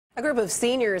A group of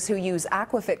seniors who use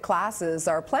Aquafit classes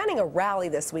are planning a rally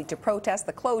this week to protest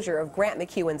the closure of Grant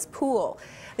McEwen's pool.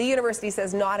 The university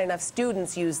says not enough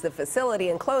students use the facility,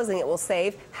 and closing it will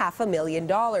save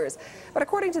 $500,000. But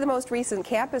according to the most recent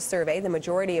campus survey, the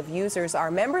majority of users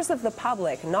are members of the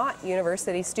public, not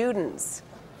university students.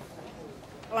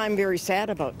 Well, I'm very sad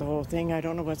about the whole thing. I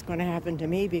don't know what's going to happen to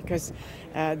me because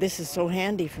this is so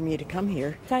handy for me to come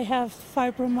here. I have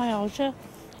fibromyalgia,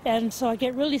 and so I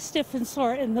get really stiff and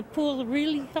sore, and the pool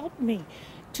really helped me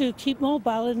to keep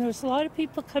mobile. And there was a lot of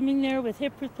people coming there with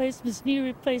hip replacements, knee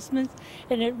replacements,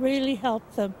 and it really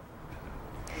helped them.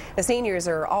 The seniors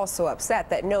are also upset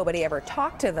that nobody ever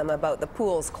talked to them about the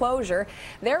pool's closure.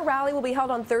 Their rally will be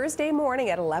held on Thursday morning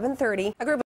at 11:30. A group